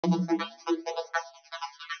Hello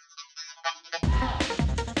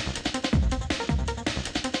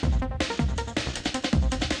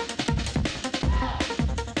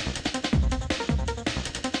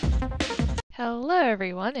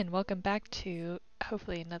everyone and welcome back to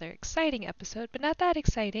hopefully another exciting episode, but not that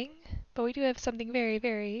exciting. But we do have something very,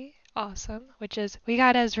 very awesome, which is we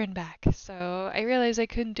got Ezran back. So I realized I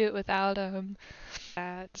couldn't do it without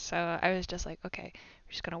so I was just like, okay,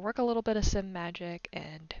 we're just gonna work a little bit of sim magic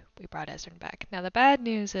and we brought Ezran back. Now the bad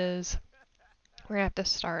news is we're gonna have to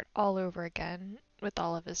start all over again with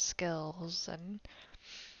all of his skills and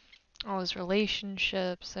all his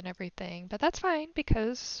relationships and everything, but that's fine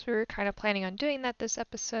because we were kind of planning on doing that this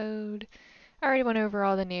episode. I already went over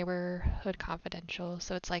all the neighborhood confidential,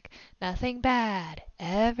 so it's like nothing bad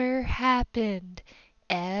ever happened,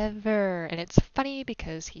 ever. And it's funny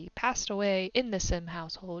because he passed away in the Sim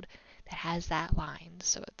household that has that line,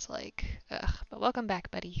 so it's like, ugh. But welcome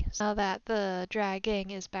back, buddy. So now that the drag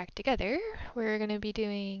gang is back together, we're gonna be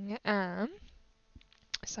doing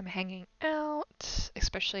some hanging out,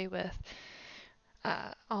 especially with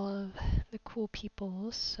all of the cool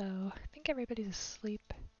people. So I think everybody's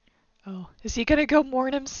asleep. Oh, is he gonna go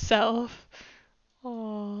mourn himself?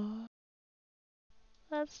 Oh,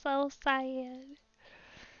 that's so sad.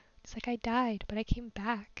 It's like I died, but I came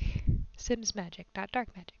back. Sims magic, not dark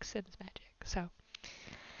magic, Sims magic. So,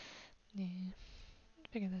 yeah,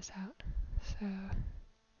 figure this out. So,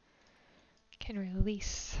 can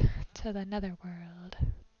release to the netherworld.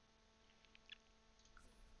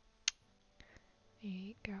 There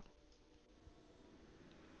you go.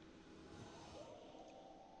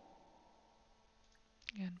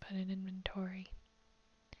 And put in inventory.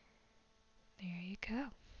 There you go.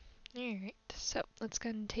 Alright, so let's go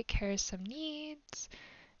and take care of some needs,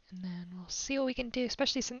 and then we'll see what we can do,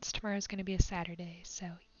 especially since tomorrow is going to be a Saturday, so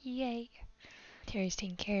yay! Terry's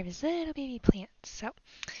taking care of his little baby plants, so,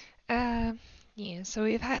 yeah, so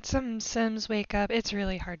we've had some Sims wake up. It's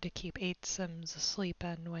really hard to keep 8 Sims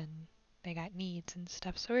sleeping when they got needs and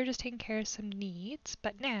stuff, so we're just taking care of some needs,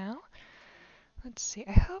 but now, let's see,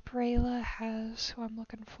 I hope Rayla has who I'm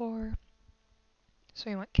looking for. So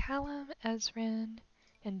we want Callum, Ezran,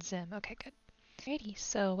 and Zim. Okay, good. Alrighty,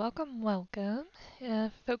 so welcome, welcome.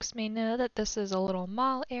 Folks may know that this is a little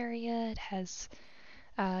mall area. It has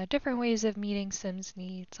different ways of meeting Sims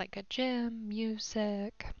needs, like a gym,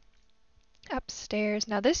 music, upstairs.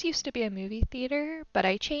 Now this used to be a movie theater, but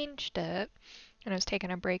I changed it when I was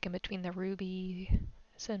taking a break in between the Ruby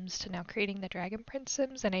Sims to now creating the Dragon Prince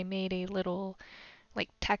Sims, and I made a little like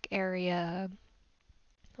tech area,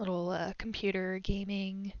 little computer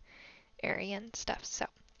gaming area and stuff. So,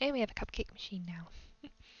 and we have a cupcake machine now.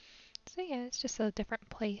 So yeah, it's just a different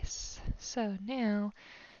place. So now,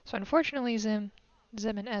 so unfortunately Zim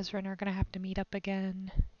and Ezran are gonna have to meet up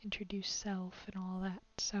again, introduce self and all that.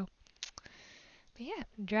 So, but yeah,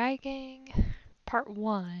 dragging part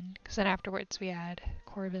 1, because then afterwards we add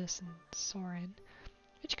Corvus and Soren,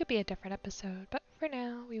 which could be a different episode, but for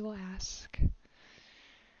now we will ask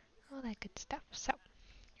all that good stuff. So,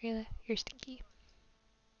 Rayla, you're stinky.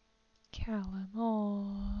 Callum,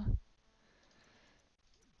 aww.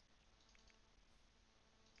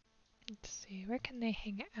 Let's see, where can they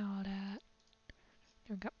hang out at? There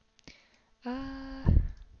we go. Let's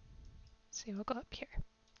see, we'll go up here.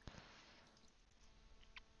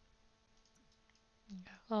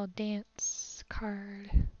 A little dance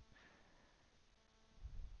card.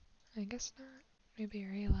 I guess not. Maybe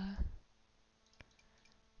Rayla.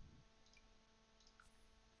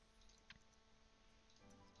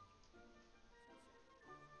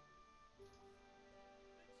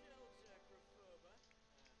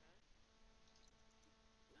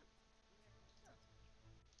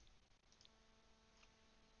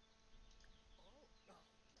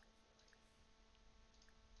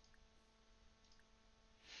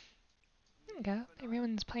 There we go.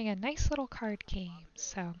 Everyone's playing a nice little card game,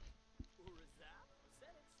 so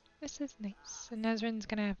this is nice. And Ezran's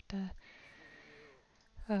gonna have to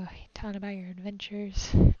tell about your adventures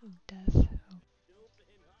and death. Oh.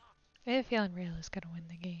 I have a feeling Rayla's gonna win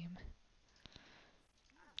the game.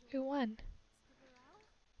 Who won?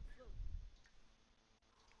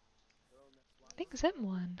 I think Zim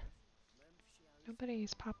won.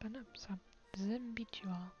 Nobody's popping up, so Zim beat you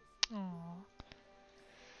all. Aww.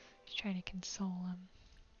 He's trying to console him.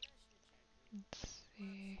 Let's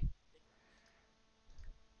see.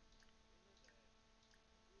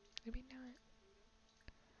 Maybe not.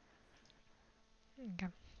 Okay.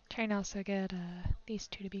 Trying to also get these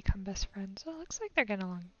two to become best friends. Well, it looks like they're getting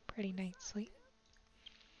along pretty nicely.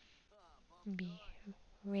 Maybe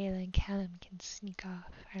Rayla and Callum can sneak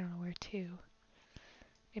off. I don't know where to.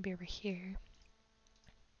 Maybe over here.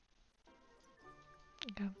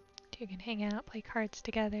 Go. You can hang out, play cards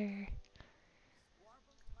together.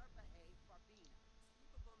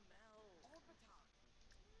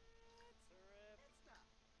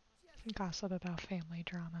 Gossip about family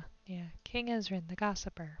drama. Yeah, King Ezran, the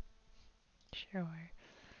gossiper. Sure.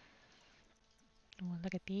 Oh,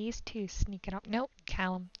 look at these two sneaking up. Nope,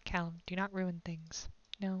 Callum, do not ruin things.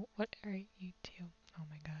 No, what are you two? Oh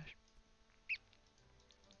my gosh.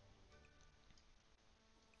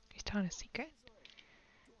 He's telling a secret?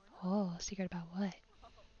 Oh, a secret about what?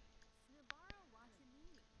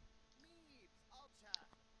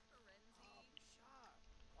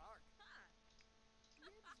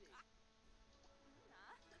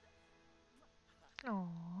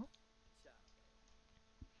 Aww.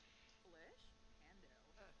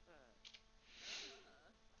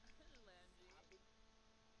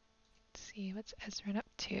 Let's see, what's Ezran up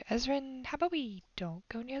to? Ezran, how about we don't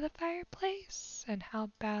go near the fireplace? And how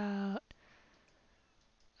about...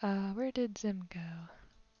 where did Zim go?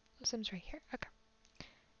 Oh, Zim's right here. Okay.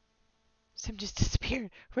 Zim just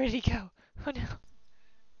disappeared. Where did he go? Oh no.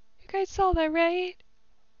 You guys saw that, right?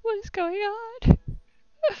 What is going on?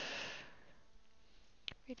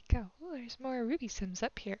 Where'd he go? Oh, there's more Ruby Sims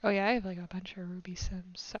up here. Oh yeah, I have like a bunch of Ruby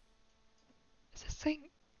Sims. So, is this thing...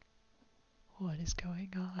 What is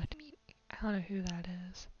going on? I mean, I don't know who that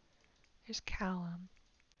is. There's Callum.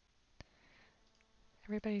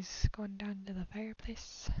 Everybody's going down to the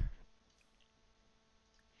fireplace.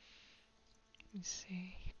 Let me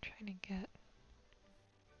see. Trying to get...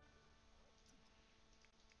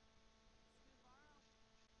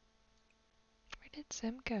 Where did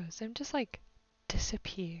Zim go? Zim just like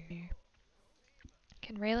disappeared.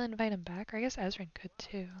 Can Rayla invite him back? Or I guess Ezran could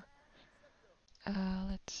too.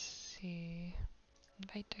 Let's see.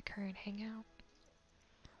 Invite to current hangout.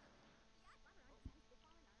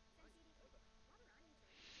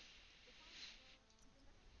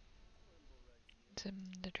 Zim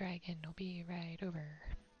the dragon will be right over.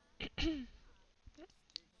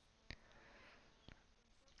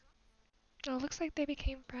 Oh, looks like they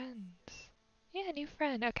became friends. Yeah, new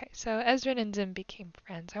friend. Okay, so Ezran and Zim became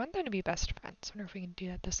friends. I want them to be best friends. I wonder if we can do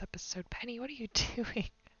that this episode. Penny, what are you doing?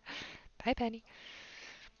 Bye, Penny.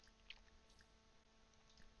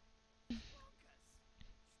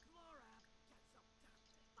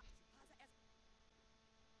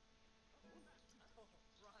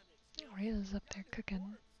 Rayla's up there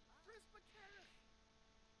cooking.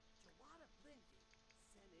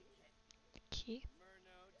 Keith?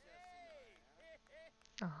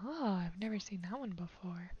 Oh, I've never seen that one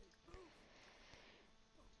before.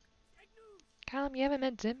 Callum, you haven't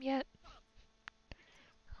met Zim yet?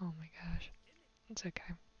 Oh my gosh. It's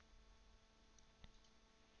okay.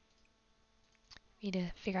 Need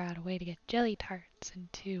to figure out a way to get jelly tarts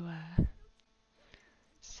into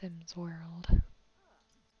Sim's world.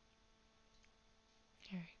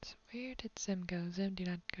 Alright, so where did Sim go? Sim, do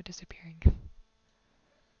not go disappearing. Oh,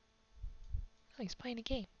 he's playing a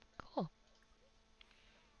game. Cool.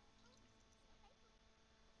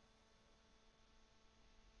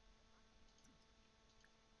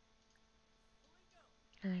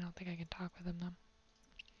 I don't think I can talk with him though.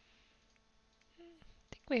 I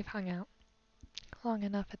think we've hung out long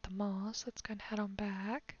enough at the mall, so let's go and head on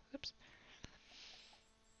back. Oops.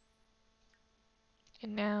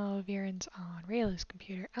 And now Viren's on Rayla's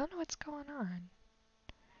computer. I don't know what's going on.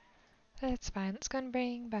 That's fine. Let's go and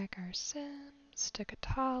bring back our Sims to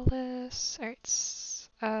Katalis.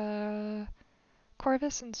 Alright,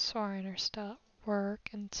 Corvus and Soren are still at work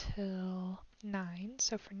until 9.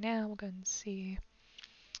 So for now, we'll go and see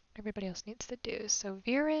what everybody else needs to do. So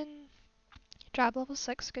Viren, job level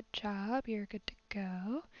 6, good job. You're good to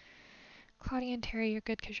go. Claudia and Terry, you're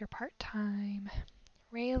good because you're part-time.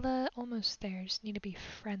 Rayla, almost there. Just need to be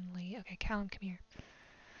friendly. Okay, Callum, come here.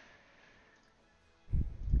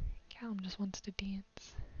 Callum just wants to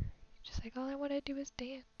dance. Just like, all I want to do is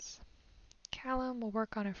dance. Callum will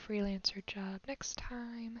work on a freelancer job next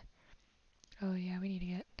time. Oh yeah, we need to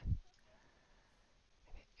get...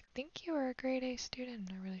 I think you are a grade A student,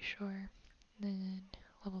 I'm not really sure. And then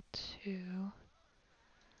level 2.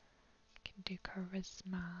 Can do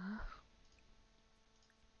charisma.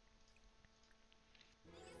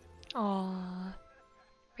 Aww.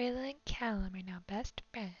 Rayla and Callum are now best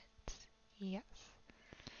friends. Yes.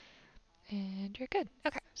 And you're good.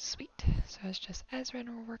 Okay, sweet. So it's just Ezran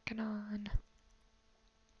we're working on.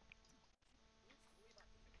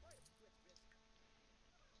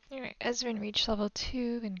 Alright, Ezran reached level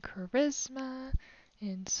 2 in charisma.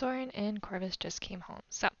 And Soren and Corvus just came home.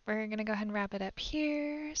 So we're gonna go ahead and wrap it up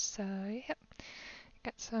here. So yep.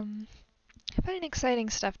 Got some fun, exciting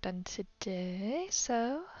stuff done today.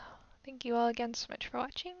 So, thank you all again so much for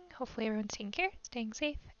watching. Hopefully everyone's taking care, staying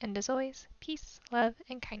safe, and as always, peace, love,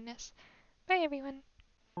 and kindness. Bye, everyone.